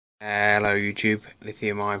Hello YouTube,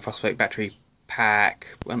 lithium iron phosphate battery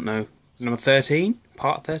pack, I don't know, number 13?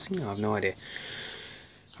 Part 13? I have no idea.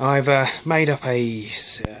 I've made up a,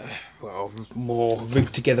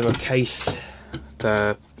 rigged together a case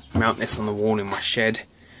to mount this on the wall in my shed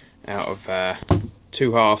out of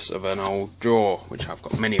two halves of an old drawer, which I've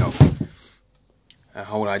got many of. The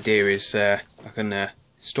whole idea is I can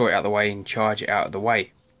store it out of the way and charge it out of the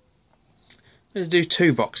way. I'm going to do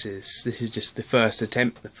two boxes. This is just the first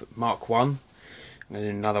attempt, the Mark 1. I'm going to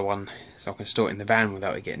do another one so I can store it in the van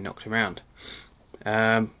without it getting knocked around.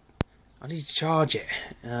 I need to charge it.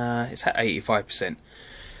 It's at 85%.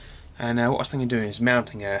 And what I was thinking of doing is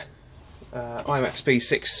mounting a Imax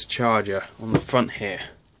B6 charger on the front here.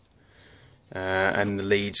 And the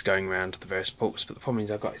leads going around to the various ports. But the problem is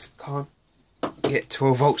I can't get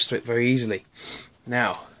 12 volts to it very easily.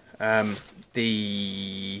 Now,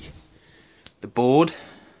 the board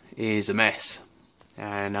is a mess,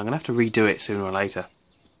 and I'm going to have to redo it sooner or later.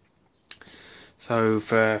 So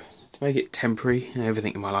to make it temporary,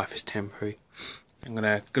 everything in my life is temporary, I'm going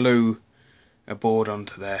to glue a board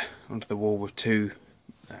onto the wall with two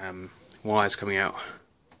wires coming out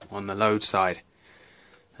on the load side.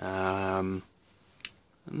 Not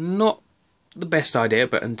the best idea,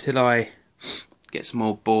 but until I get some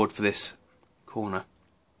more board for this corner,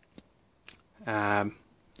 it'll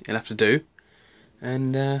have to do.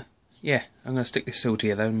 And yeah, I'm going to stick this all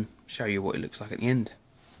together and show you what it looks like at the end.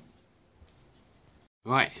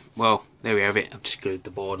 Right, well, there we have it. I've just glued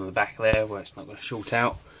the board on the back there where it's not going to short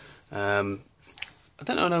out. I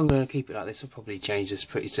don't know how I'm going to keep it like this. I'll probably change this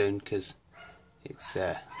pretty soon because it's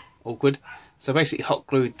awkward. So basically hot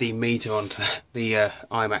glued the meter onto the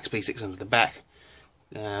Imax B6 onto the back.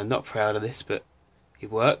 Not proud of this, but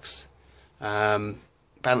it works.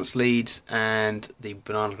 Balance leads and the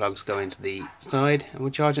banana plugs go into the side, and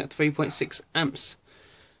we're charging at 3.6 amps.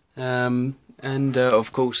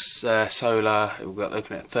 Of course, solar, we've got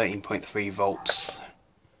looking at 13.3 volts,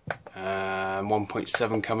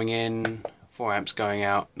 1.7 coming in, 4 amps going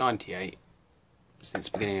out, 98 since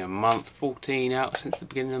the beginning of the month, 14 out since the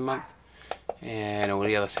beginning of the month, and all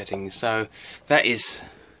the other settings. So that is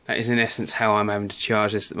in essence how I'm having to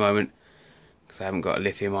charge this at the moment, because I haven't got a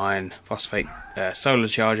lithium iron phosphate solar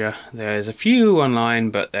charger. There's a few online,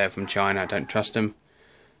 but they're from China. I don't trust them.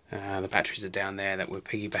 The batteries are down there that we're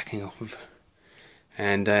piggybacking off of,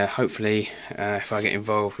 and hopefully if I get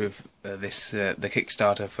involved with this the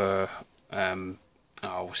Kickstarter for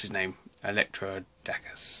what's his name,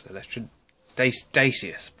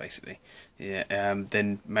 Dacius basically, yeah,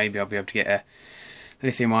 then maybe I'll be able to get a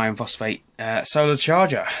lithium iron phosphate solar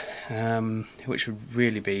charger, which would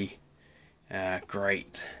really be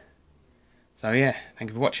great. So yeah,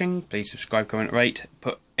 thank you for watching. Please subscribe, comment, rate.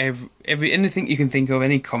 Put anything you can think of,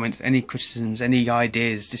 any comments, any criticisms, any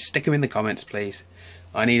ideas, just stick them in the comments, please.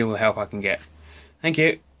 I need all the help I can get. Thank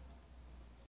you.